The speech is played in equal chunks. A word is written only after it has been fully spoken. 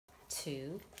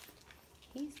2.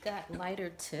 He's got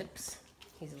lighter tips.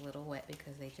 He's a little wet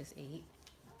because they just ate.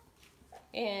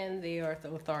 And they are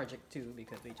lethargic too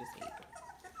because they just ate.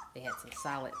 They had some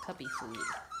solid puppy food.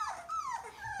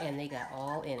 And they got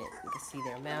all in it. You can see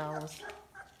their mouths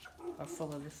are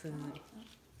full of the food.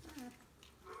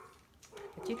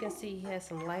 But you can see he has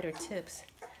some lighter tips.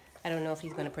 I don't know if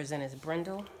he's going to present as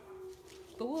brindle,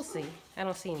 but we'll see. I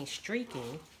don't see any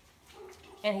streaking.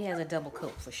 And he has a double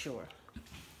coat for sure.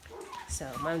 So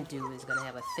my dude is going to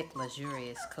have a thick,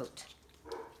 luxurious coat.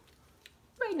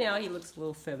 Right now he looks a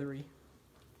little feathery,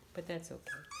 but that's okay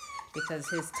because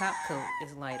his top coat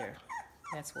is lighter.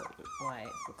 That's why it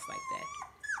looks like that.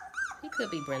 He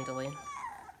could be brindling,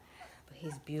 but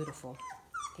he's beautiful.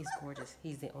 He's gorgeous.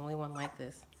 He's the only one like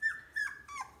this.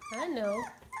 I know.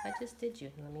 I just did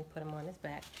you. Let me put him on his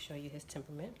back to show you his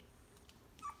temperament.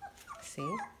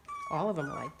 See? All of them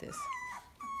are like this.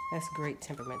 That's great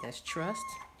temperament. That's trust.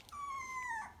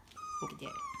 Look at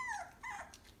that.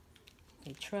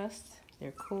 They trust.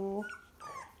 They're cool.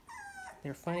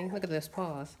 They're funny. Look at those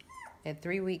paws. At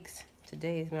 3 weeks.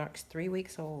 Today marks 3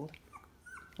 weeks old.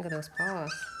 Look at those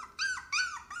paws.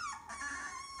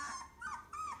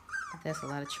 But that's a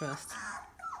lot of trust.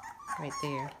 Right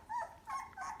there.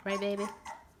 Right, baby?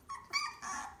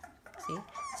 See?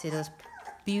 See those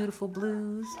beautiful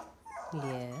blues?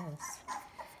 Yes.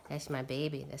 That's my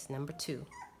baby. That's number 2.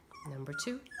 Number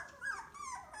 2.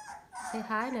 Say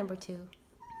hi, number 2.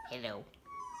 Hello.